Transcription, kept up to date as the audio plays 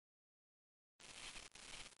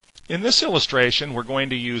In this illustration, we're going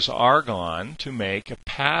to use argon to make a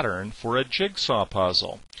pattern for a jigsaw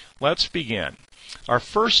puzzle. Let's begin. Our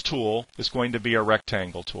first tool is going to be a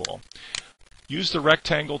rectangle tool. Use the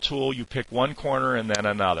rectangle tool, you pick one corner and then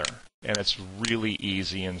another, and it's really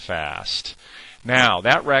easy and fast. Now,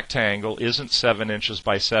 that rectangle isn't 7 inches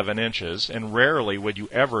by 7 inches, and rarely would you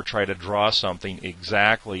ever try to draw something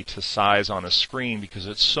exactly to size on a screen because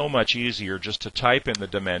it's so much easier just to type in the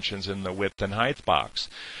dimensions in the width and height box.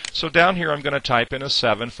 So down here I'm going to type in a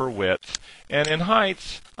 7 for width, and in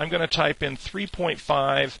height I'm going to type in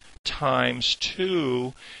 3.5 times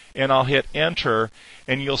 2, and I'll hit enter,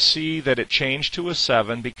 and you'll see that it changed to a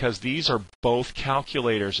 7 because these are both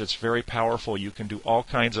calculators. It's very powerful. You can do all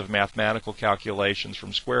kinds of mathematical calculations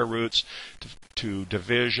from square roots to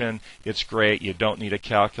division. It's great. You don't need a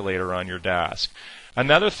calculator on your desk.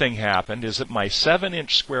 Another thing happened is that my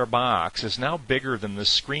 7-inch square box is now bigger than the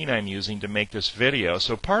screen I'm using to make this video,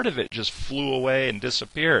 so part of it just flew away and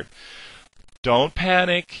disappeared. Don't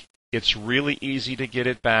panic. It's really easy to get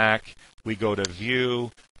it back. We go to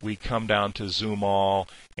View, we come down to Zoom All,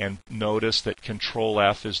 and notice that Control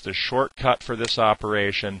F is the shortcut for this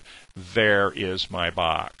operation. There is my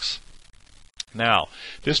box. Now,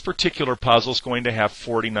 this particular puzzle is going to have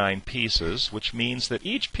 49 pieces, which means that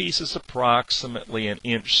each piece is approximately an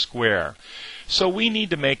inch square. So we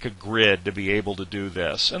need to make a grid to be able to do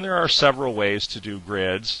this. And there are several ways to do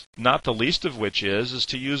grids, not the least of which is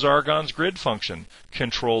to use Argon's grid function.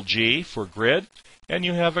 Control G for grid, and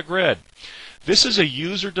you have a grid. This is a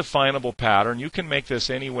user-definable pattern. You can make this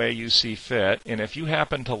any way you see fit, and if you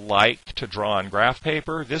happen to like to draw on graph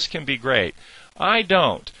paper, this can be great. I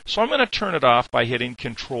don't, so I'm going to turn it off by hitting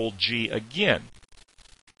Control G again.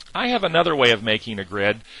 I have another way of making a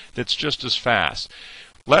grid that's just as fast.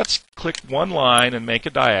 Let's click one line and make a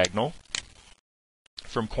diagonal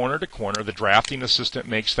from corner to corner. The drafting assistant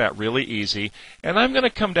makes that really easy. And I'm going to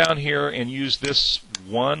come down here and use this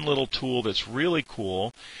one little tool that's really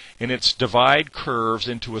cool, and it's divide curves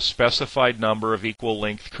into a specified number of equal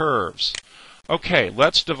length curves. Okay,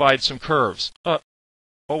 let's divide some curves. Oh,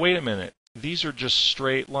 wait a minute. These are just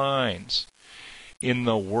straight lines. In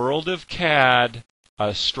the world of CAD,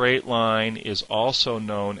 a straight line is also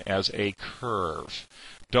known as a curve.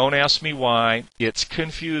 Don't ask me why. It's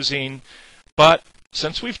confusing, but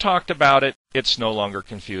since we've talked about it, it's no longer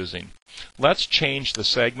confusing. Let's change the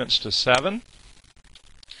segments to 7.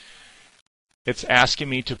 It's asking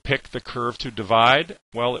me to pick the curve to divide.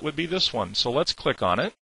 Well, it would be this one. So let's click on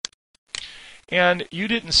it. And you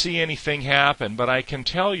didn't see anything happen, but I can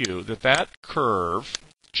tell you that that curve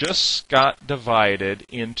just got divided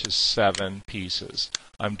into 7 pieces.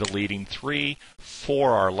 I'm deleting 3,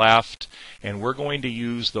 4 are left, and we're going to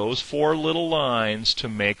use those 4 little lines to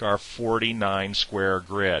make our 49 square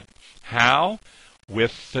grid. How?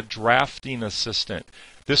 With the drafting assistant.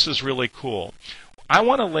 This is really cool. I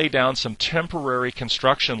want to lay down some temporary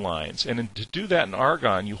construction lines, and to do that in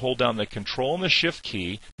Argon, you hold down the Control and the Shift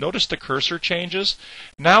key. Notice the cursor changes.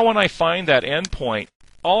 Now when I find that endpoint,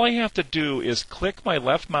 all I have to do is click my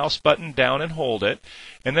left mouse button down and hold it,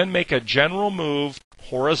 and then make a general move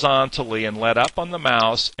horizontally and let up on the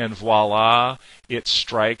mouse, and voila, it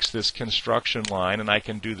strikes this construction line. And I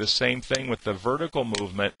can do the same thing with the vertical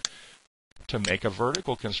movement to make a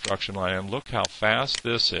vertical construction line. And look how fast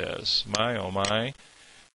this is. My oh my,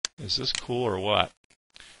 is this cool or what?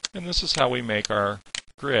 And this is how we make our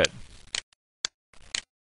grid.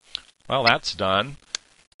 Well, that's done.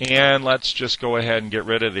 And let's just go ahead and get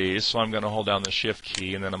rid of these. So I'm going to hold down the Shift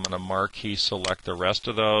key, and then I'm going to marquee select the rest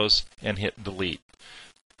of those and hit delete.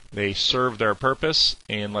 They serve their purpose,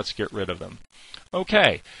 and let's get rid of them.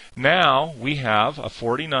 Okay, now we have a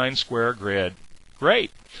 49 square grid.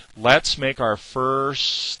 Great. Let's make our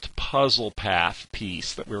first puzzle path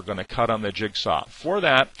piece that we're going to cut on the jigsaw. For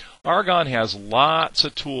that, Argon has lots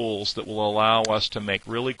of tools that will allow us to make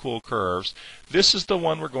really cool curves. This is the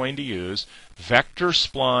one we're going to use, vector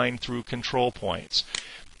spline through control points.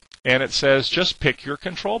 And it says just pick your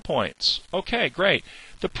control points. Okay, great.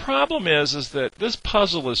 The problem is that this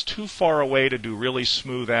puzzle is too far away to do really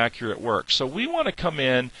smooth, accurate work. So we want to come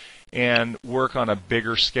in and work on a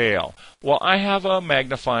bigger scale. Well, I have a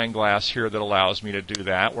magnifying glass here that allows me to do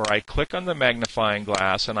that, where I click on the magnifying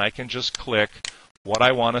glass and I can just click what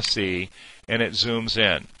I want to see, and it zooms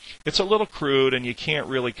in. It's a little crude, and you can't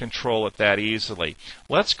really control it that easily.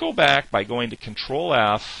 Let's go back by going to Control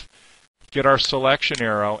F, get our selection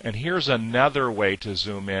arrow, and here's another way to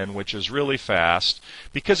zoom in, which is really fast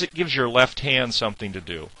because it gives your left hand something to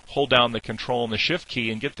do. Hold down the Control and the Shift key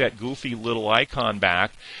and get that goofy little icon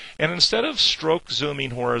back, and instead of stroke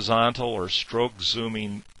zooming horizontal or stroke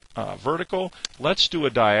zooming vertical. Let's do a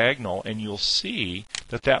diagonal, and you'll see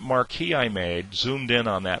that that marquee I made zoomed in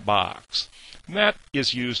on that box. And that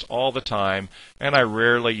is used all the time, and I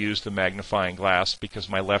rarely use the magnifying glass because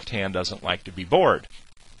my left hand doesn't like to be bored.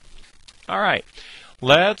 All right,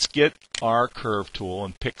 let's get our curve tool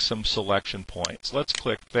and pick some selection points. Let's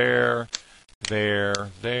click there,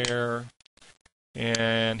 there, there,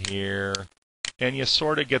 and here. And you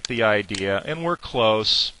sort of get the idea, and we're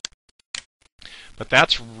close. But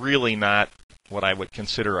that's really not what I would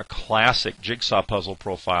consider a classic jigsaw puzzle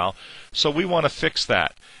profile, so we want to fix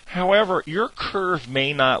that. However, your curve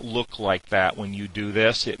may not look like that when you do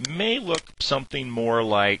this. It may look something more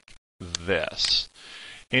like this.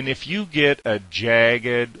 And if you get a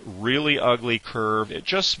jagged, really ugly curve, it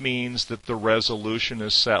just means that the resolution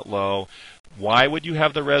is set low. Why would you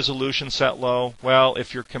have the resolution set low? Well,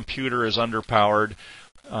 if your computer is underpowered,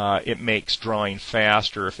 it makes drawing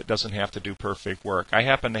faster if it doesn't have to do perfect work. I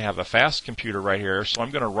happen to have a fast computer right here, so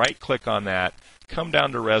I'm going to right-click on that, come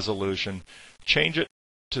down to resolution, change it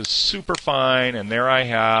to super fine, and there I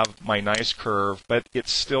have my nice curve, but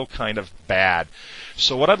it's still kind of bad.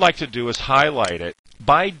 So what I'd like to do is highlight it.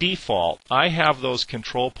 By default, I have those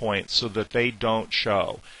control points so that they don't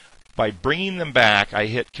show. By bringing them back, I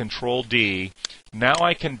hit Control D. Now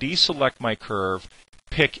I can deselect my curve,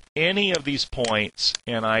 pick any of these points,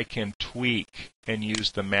 and I can tweak and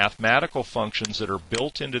use the mathematical functions that are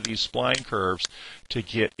built into these spline curves to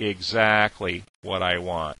get exactly what I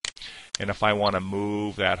want. And if I want to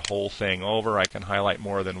move that whole thing over, I can highlight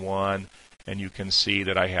more than one, and you can see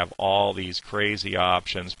that I have all these crazy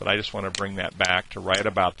options, but I just want to bring that back to right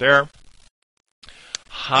about there.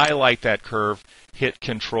 Highlight that curve, hit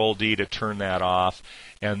Control D to turn that off,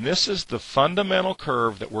 and this is the fundamental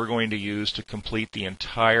curve that we're going to use to complete the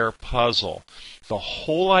entire puzzle. The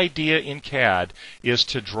whole idea in CAD is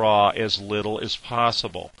to draw as little as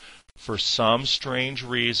possible. For some strange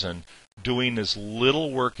reason, doing as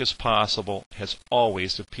little work as possible has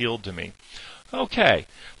always appealed to me. Okay,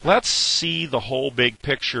 let's see the whole big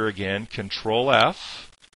picture again. Control F.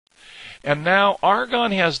 And now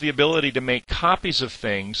Argon has the ability to make copies of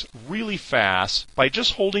things really fast by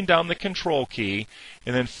just holding down the Control key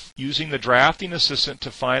and then using the drafting assistant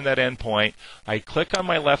to find that endpoint. I click on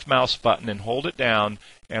my left mouse button and hold it down,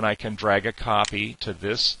 and I can drag a copy to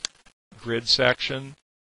this grid section,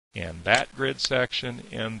 and that grid section,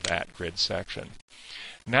 and that grid section.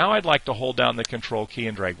 Now I'd like to hold down the Control key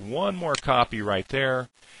and drag one more copy right there,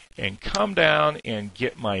 and come down and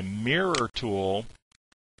get my mirror tool.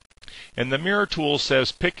 And the mirror tool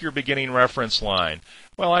says pick your beginning reference line.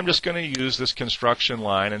 Well, I'm just going to use this construction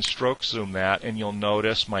line and stroke zoom that, and you'll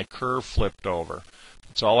notice my curve flipped over.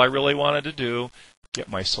 That's all I really wanted to do. Get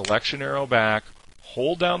my selection arrow back,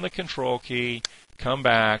 hold down the Control key, come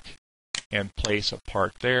back, and place a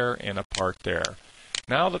part there and a part there.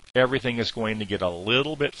 Now that everything is going to get a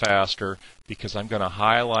little bit faster because I'm going to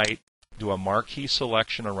highlight, do a marquee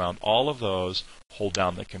selection around all of those, hold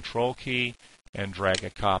down the Control key, and drag a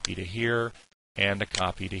copy to here and a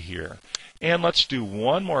copy to here. And let's do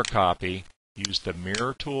one more copy. Use the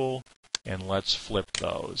mirror tool, and let's flip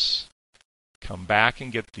those. Come back and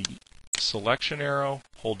get the selection arrow,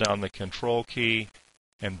 hold down the Control key,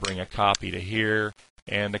 and bring a copy to here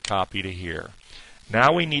and a copy to here.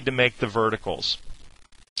 Now we need to make the verticals.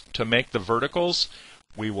 To make the verticals,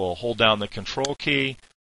 we will hold down the Control key,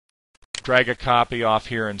 drag a copy off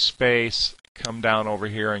here in space, come down over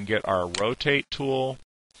here and get our rotate tool.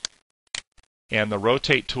 And the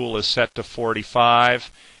rotate tool is set to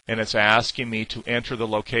 45, and it's asking me to enter the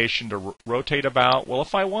location to rotate about. Well,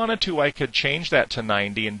 if I wanted to, I could change that to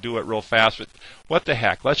 90 and do it real fast, but what the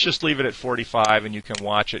heck? Let's just leave it at 45, and you can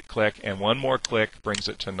watch it click, and one more click brings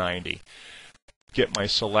it to 90. Get my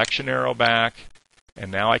selection arrow back,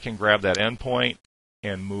 and now I can grab that endpoint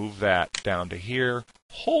and move that down to here.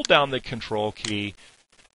 Hold down the Control key.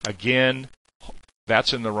 Again,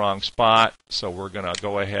 that's in the wrong spot, so we're going to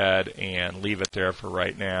go ahead and leave it there for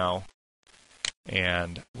right now.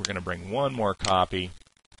 And we're going to bring one more copy.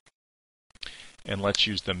 And let's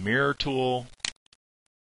use the mirror tool.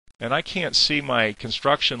 And I can't see my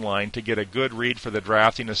construction line to get a good read for the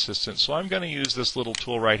drafting assistant, so I'm going to use this little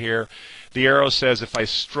tool right here. The arrow says if I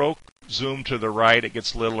stroke zoom to the right, it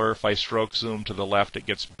gets littler. If I stroke zoom to the left, it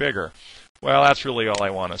gets bigger. Well, that's really all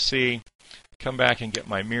I want to see. Come back and get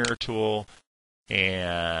my mirror tool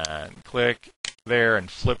and click there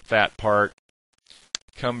and flip that part.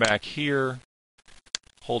 Come back here,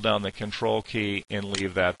 hold down the Control key, and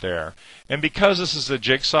leave that there. And because this is a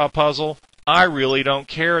jigsaw puzzle, I really don't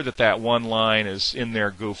care that that one line is in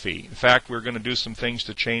there goofy. In fact, we're going to do some things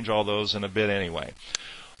to change all those in a bit anyway.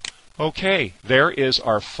 Okay, there is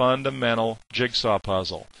our fundamental jigsaw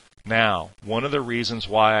puzzle. Now, one of the reasons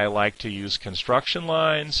why I like to use construction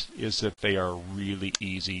lines is that they are really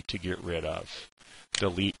easy to get rid of.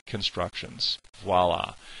 Delete constructions.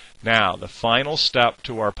 Voila. Now, the final step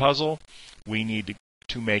to our puzzle, we need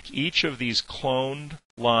to make each of these cloned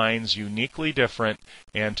lines uniquely different,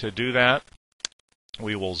 and to do that,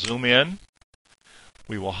 we will zoom in,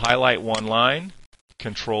 we will highlight one line,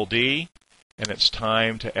 Control D, and it's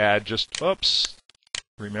time to add just, oops,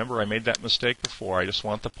 remember I made that mistake before, I just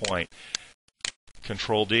want the point.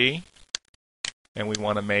 Control D, and we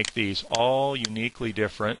want to make these all uniquely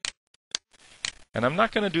different. And I'm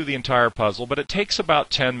not going to do the entire puzzle, but it takes about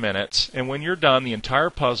 10 minutes. And when you're done, the entire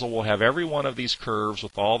puzzle will have every one of these curves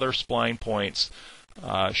with all their spline points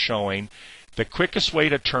showing. The quickest way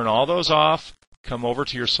to turn all those off, come over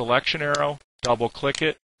to your selection arrow, double-click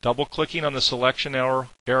it. Double-clicking on the selection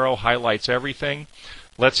arrow highlights everything.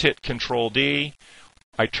 Let's hit Control D.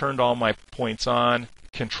 I turned all my points on.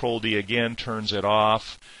 Control D again turns it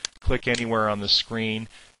off. Click anywhere on the screen.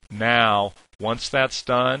 Now, once that's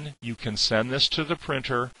done, you can send this to the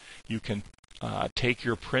printer. You can take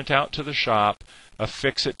your printout to the shop,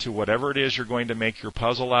 affix it to whatever it is you're going to make your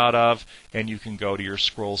puzzle out of, and you can go to your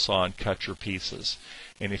scroll saw and cut your pieces.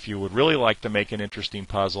 And if you would really like to make an interesting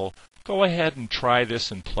puzzle, go ahead and try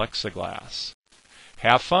this in plexiglass.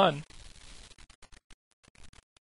 Have fun!